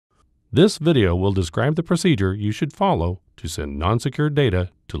This video will describe the procedure you should follow to send non-secure data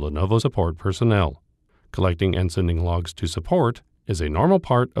to Lenovo support personnel. Collecting and sending logs to support is a normal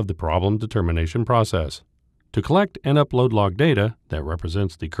part of the problem determination process. To collect and upload log data that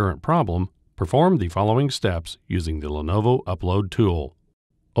represents the current problem, perform the following steps using the Lenovo Upload tool.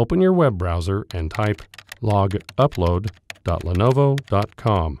 Open your web browser and type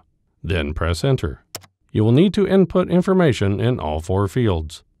logupload.lenovo.com. Then press Enter. You will need to input information in all four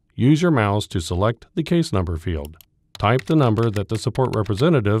fields. Use your mouse to select the case number field. Type the number that the support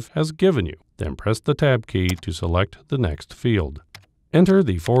representative has given you, then press the Tab key to select the next field. Enter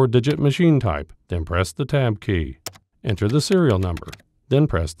the 4-digit machine type, then press the Tab key. Enter the serial number, then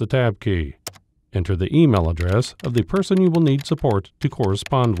press the Tab key. Enter the email address of the person you will need support to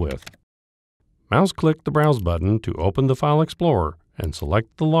correspond with. Mouse-click the Browse button to open the File Explorer and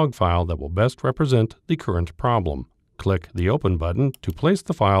select the log file that will best represent the current problem. Click the Open button to place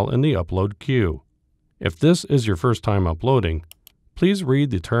the file in the upload queue. If this is your first time uploading, please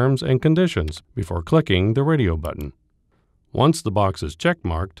read the terms and conditions before clicking the radio button. Once the box is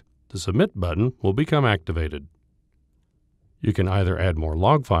checkmarked, the Submit button will become activated. You can either add more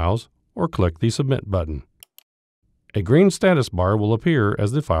log files or click the Submit button. A green status bar will appear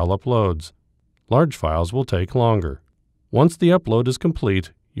as the file uploads. Large files will take longer. Once the upload is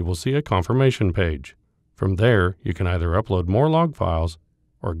complete, you will see a confirmation page. From there, you can either upload more log files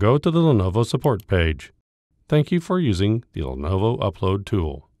or go to the Lenovo support page. Thank you for using the Lenovo Upload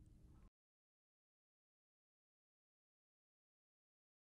tool.